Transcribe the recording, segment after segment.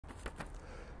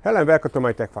Hello and welcome to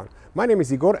my Tech Fun. My name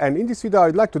is Igor, and in this video I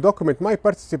would like to document my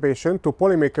participation to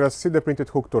Polymaker's 3D printed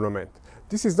hook tournament.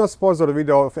 This is not a sponsored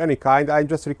video of any kind. I'm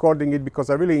just recording it because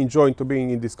I really enjoy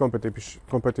being in this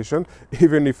competition,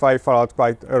 even if I fall out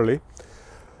quite early.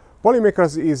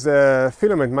 Polymakers is a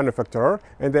filament manufacturer,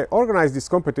 and they organize this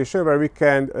competition where we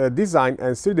can design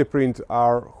and 3D print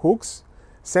our hooks,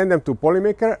 send them to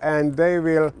Polymaker, and they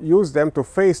will use them to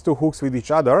face two hooks with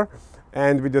each other.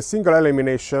 And with a single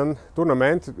elimination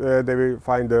tournament, they will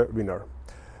find the winner.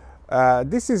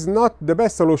 This is not the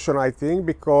best solution, I think,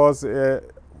 because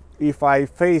if I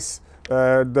face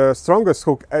the strongest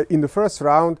hook in the first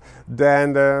round,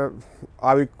 then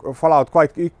I will fall out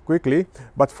quite quickly,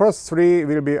 but first three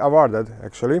will be awarded,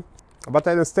 actually. But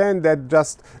I understand that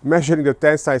just measuring the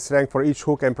tensile strength for each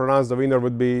hook and pronounce the winner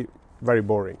would be very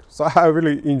boring. So I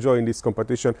really enjoy in this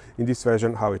competition, in this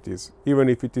version, how it is, even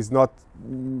if it is not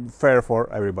fair for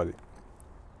everybody.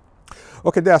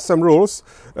 Okay, there are some rules.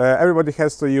 Everybody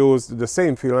has to use the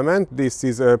same filament. This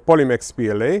is a PolyMax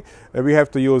PLA. We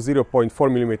have to use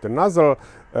 0.4mm nozzle,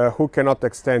 who cannot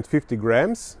extend 50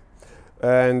 grams.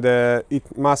 And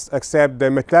it must accept the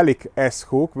metallic S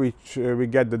hook, which we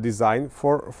get the design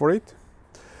for it.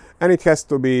 And it has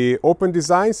to be open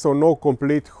design, so no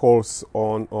complete holes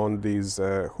on these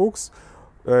hooks.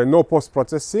 No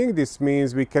post-processing. This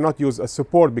means we cannot use a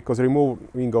support because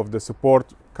removing of the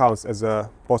support counts as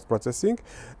a post-processing.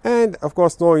 And of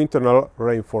course, no internal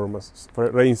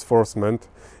reinforcement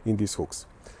in these hooks.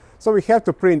 So we have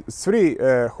to print three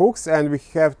hooks, and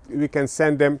we can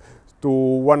send them to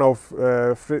one of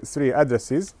three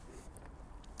addresses.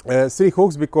 Three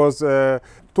hooks because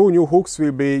two new hooks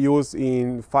will be used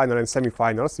in final and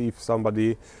semi-finals if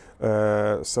somebody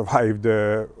survived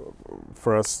the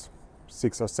first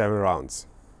 6 or 7 rounds.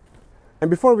 And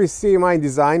before we see my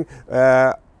design,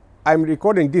 I'm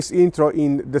recording this intro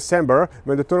in December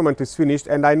when the tournament is finished,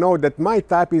 and I know that my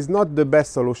type is not the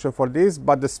best solution for this,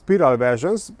 but the spiral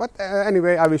versions. But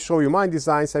anyway, I will show you my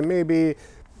designs, and maybe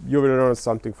you will learn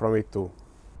something from it too.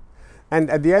 And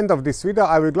at the end of this video,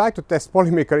 I would like to test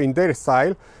Polymaker in their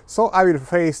style, so I will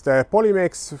face the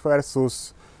PolyMax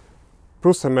versus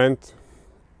Prusament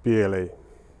PLA.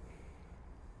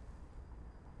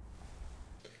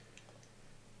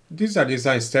 These are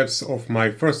design steps of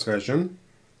my first version.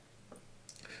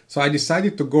 So I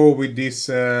decided to go with this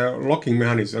locking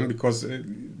mechanism because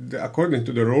according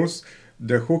to the rules,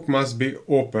 the hook must be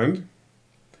opened.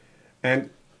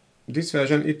 And this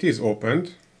version, it is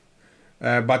opened.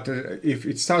 But if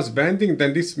it starts bending,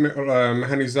 then this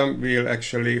mechanism will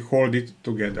actually hold it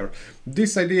together.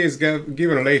 This idea is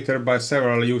given later by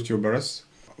several YouTubers.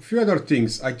 A few other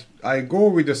things. I go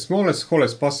with the smallest hole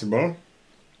as possible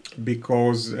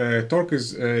because torque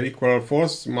is equal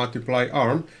force multiply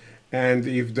arm, and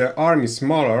if the arm is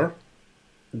smaller,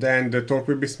 then the torque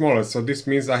will be smaller. So this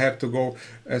means I have to go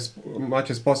as much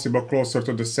as possible closer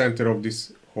to the center of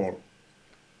this hole.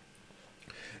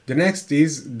 The next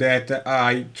is that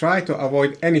I try to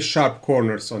avoid any sharp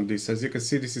corners on this. As you can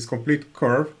see, this is complete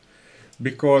curve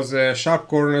because sharp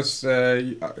corners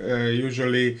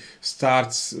usually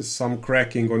starts some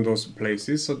cracking on those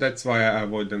places. So that's why I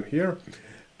avoid them here.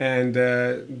 And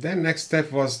then next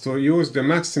step was to use the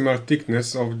maximal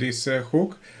thickness of this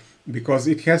hook because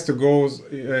it has to go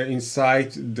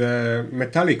inside the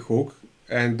metallic hook,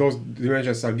 and those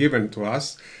dimensions are given to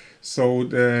us. So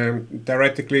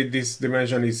theoretically this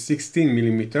dimension is 16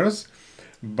 millimeters,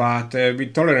 but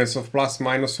with tolerance of plus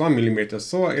minus 1 millimeter.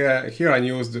 So here I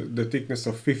used the thickness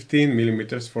of 15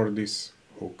 millimeters for this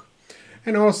hook.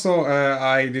 And also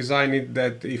I designed it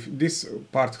that if this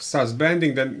part starts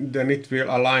bending, then it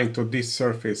will align to this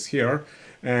surface here,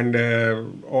 and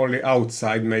only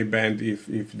outside may bend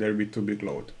if there will be too big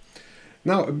load.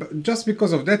 Now, just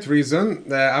because of that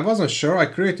reason, I wasn't sure. I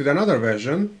created another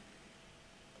version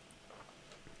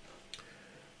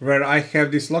where I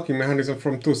have this locking mechanism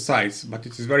from two sides, but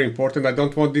it is very important. I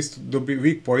don't want this to be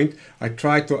weak point. I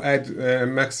try to add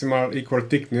maximal equal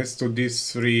thickness to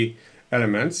these three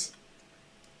elements.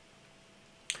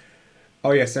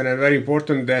 Oh yes, and very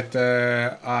important that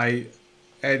I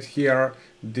add here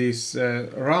this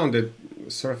rounded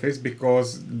surface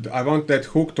because I want that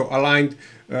hook to align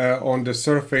on the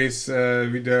surface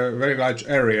with a very large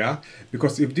area,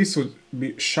 because if this would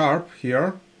be sharp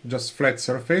here, just flat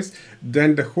surface,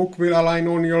 then the hook will align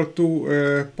on your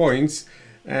two points,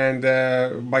 and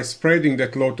by spreading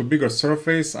that load to bigger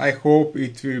surface, I hope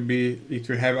it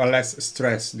will have a less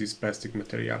stress, this plastic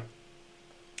material.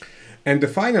 And the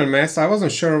final mess, I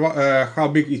wasn't sure how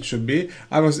big it should be.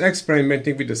 I was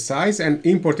experimenting with the size and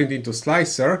importing it into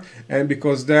Slicer, and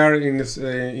because there in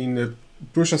the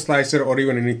Prusa slicer or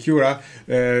even in Cura,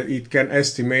 it can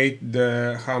estimate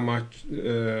how much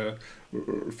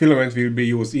filament will be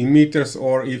used in meters,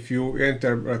 or if you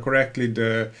enter correctly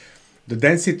the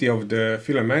density of the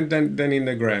filament, then in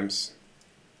the grams.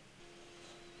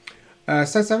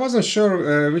 Since I wasn't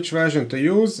sure which version to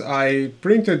use, I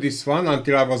printed this one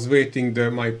until I was waiting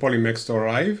my PolyMax to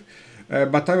arrive.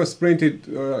 But I was printed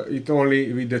it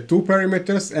only with the 2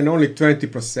 perimeters and only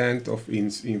 20% of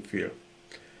infill.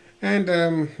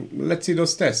 And let's see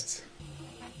those tests.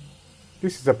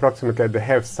 This is approximately the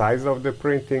half size of the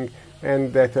printing,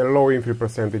 and that low infill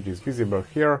percentage is visible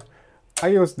here. I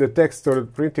used the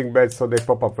textured printing beds so they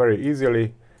pop up very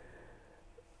easily.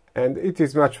 And it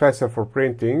is much faster for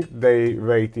printing. The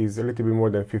weight is a little bit more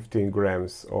than 15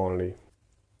 grams only.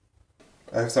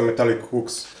 I have some metallic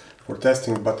hooks for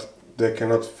testing, but they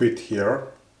cannot fit here.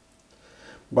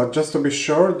 But just to be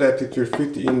sure that it will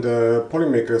fit in the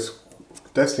Polymaker's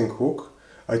testing hook,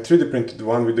 I 3D printed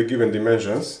one with the given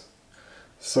dimensions.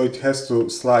 So it has to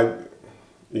slide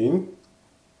in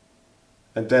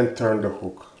and then turn the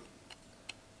hook.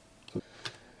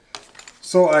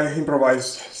 So I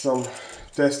improvised some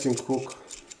testing hook.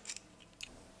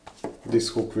 This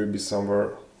hook will be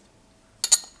somewhere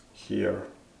here.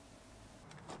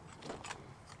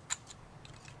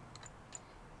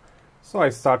 So I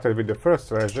started with the first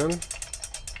version,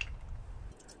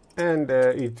 and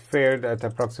it fared at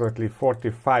approximately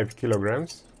 45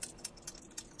 kilograms.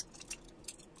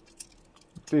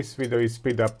 This video is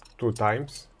speed up 2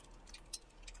 times.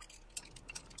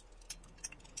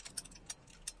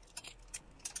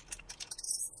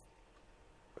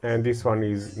 And this one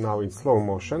is now in slow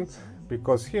motion,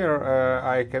 because here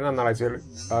I can analyze it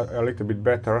a little bit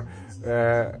better.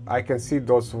 I can see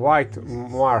those white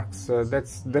marks,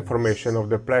 that's deformation of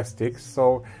the plastic.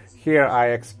 So here I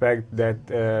expect that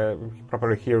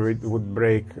probably here it would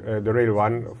break the real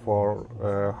one for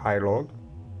high load.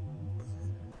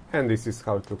 And this is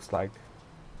how it looks like.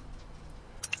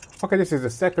 Okay, this is the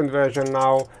second version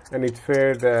now, and it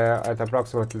fared at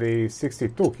approximately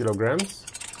 62 kilograms.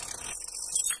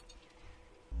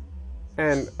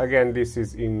 And again, this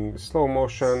is in slow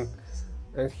motion,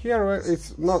 and here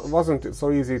it wasn't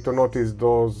so easy to notice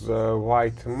those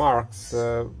white marks.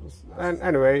 And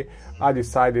anyway, I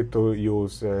decided to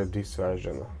use this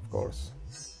version, of course.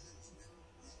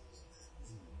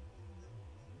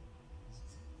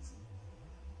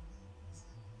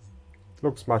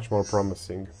 Looks much more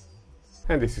promising.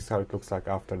 And this is how it looks like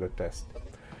after the test.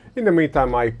 In the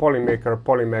meantime, my Polymaker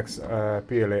PolyMax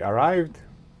PLA arrived.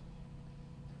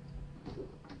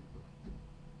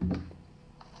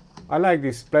 I like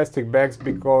these plastic bags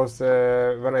because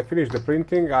when I finish the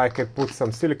printing, I can put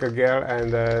some silica gel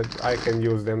and I can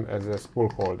use them as a spool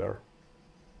holder.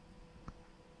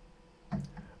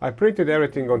 I printed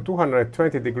everything on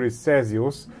 220 degrees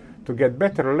Celsius to get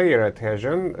better layer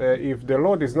adhesion. If the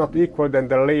load is not equal, then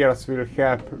the layers will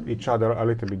help each other a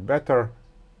little bit better.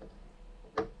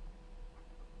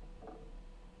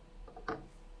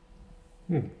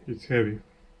 It's heavy.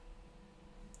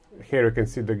 Here you can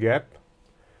see the gap.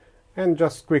 And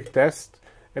just quick test,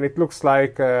 and it looks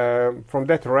like from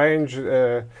that range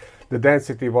the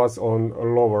density was on a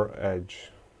lower edge.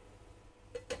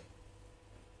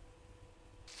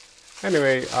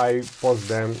 Anyway, I post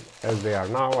them as they are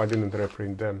now, I didn't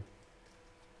reprint them.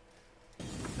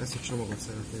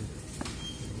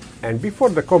 And before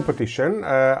the competition,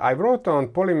 I wrote on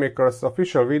Polymaker's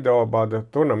official video about the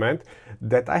tournament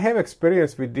that I have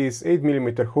experience with these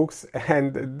 8mm hooks,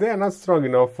 and they are not strong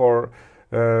enough for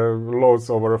loads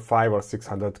over 500 or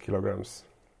 600 kilograms.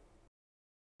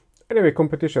 Anyway,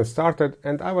 competition started,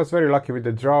 and I was very lucky with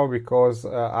the draw because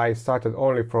I started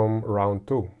only from round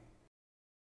 2.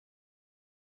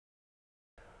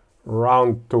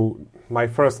 Round 2, my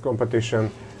first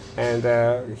competition, and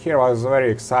here I was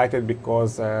very excited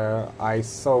because I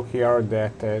saw here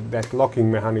that that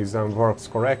locking mechanism works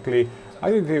correctly. I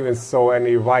didn't even saw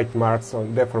any white marks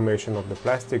on deformation of the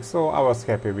plastic, so I was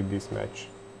happy with this match.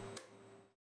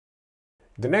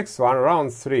 The next one,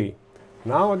 round 3.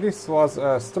 Now this was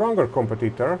a stronger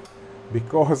competitor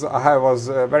because I was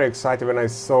very excited when I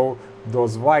saw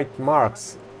those white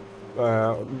marks,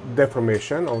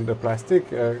 deformation on the plastic.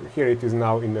 Here it is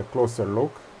now in a closer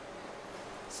look.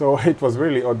 So it was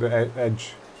really on the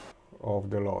edge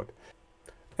of the load.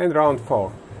 And round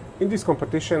 4. In this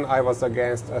competition I was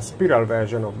against a spiral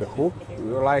version of the hook,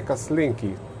 like a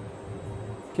Slinky.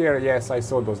 Here, yes, I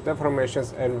saw those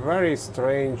deformations and very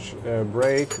strange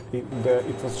break.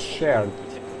 It was shared.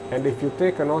 And if you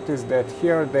take a notice that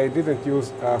here they didn't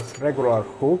use a regular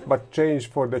hook but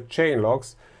changed for the chain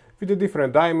locks, with a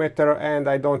different diameter, and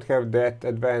I don't have that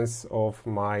advance of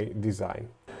my design.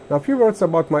 Now a few words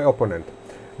about my opponent.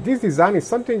 This design is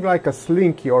something like a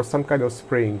Slinky or some kind of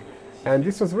spring, and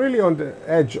this was really on the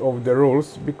edge of the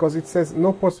rules because it says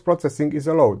no post-processing is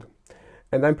allowed.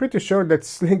 And I'm pretty sure that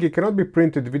Slinky cannot be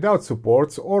printed without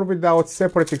supports or without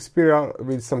separating spiral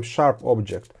with some sharp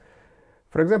object.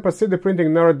 For example, 3D Printing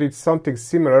Nerd did something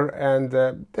similar,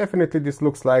 and definitely this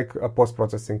looks like a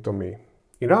post-processing to me.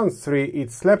 In round 3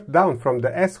 it slapped down from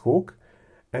the S hook,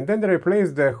 and then they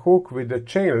replaced the hook with the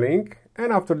chain link,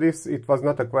 and after this it was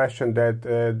not a question that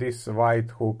this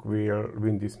white hook will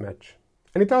win this match.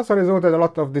 And it also resulted a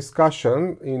lot of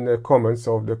discussion in the comments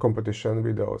of the competition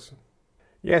videos.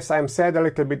 Yes, I'm sad a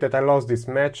little bit that I lost this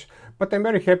match, but I'm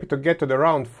very happy to get to the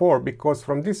round 4 because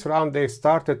from this round they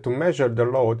started to measure the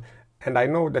load, and I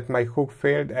know that my hook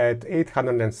failed at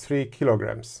 803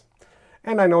 kilograms.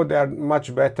 And I know there are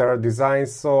much better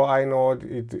designs, so I know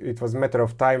it was a matter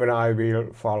of time when I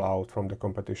will fall out from the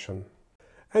competition.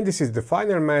 And this is the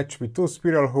final match with 2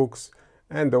 spiral hooks,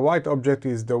 and the white object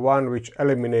is the one which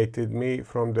eliminated me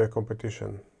from the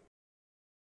competition.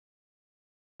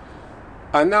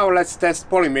 And now let's test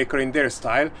Polymaker in their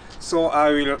style. So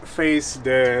I will face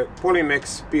the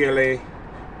PolyMax PLA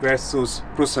versus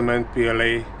Prusament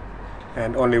PLA,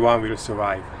 and only one will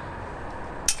survive.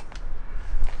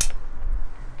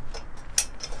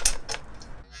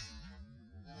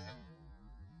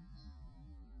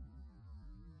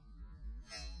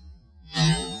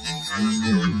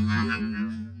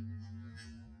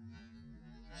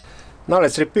 Now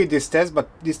let's repeat this test, but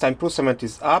this time Prusament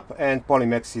is up and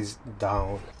PolyMax is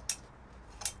down.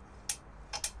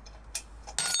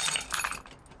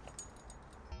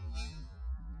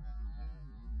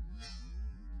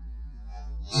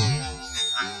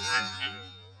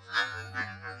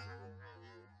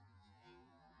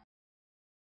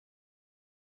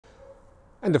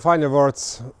 And the final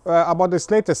words about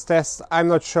this latest test. I'm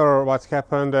not sure what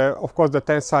happened. Of course, the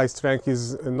tensile strength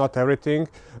is not everything.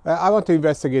 I want to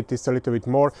investigate this a little bit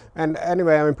more. And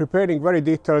anyway, I'm preparing very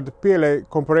detailed PLA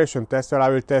comparison test where I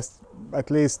will test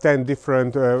at least 10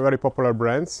 different very popular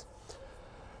brands.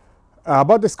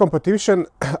 About this competition,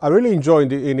 I really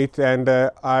enjoyed in it, and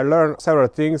I learned several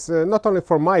things, not only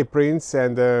from my prints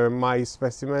and my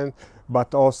specimen,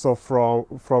 but also from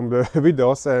the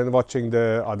videos and watching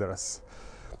the others.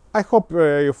 I hope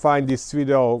you find this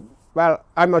video, well,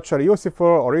 I'm not sure useful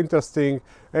or interesting.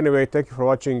 Anyway, thank you for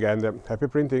watching, and happy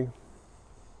printing!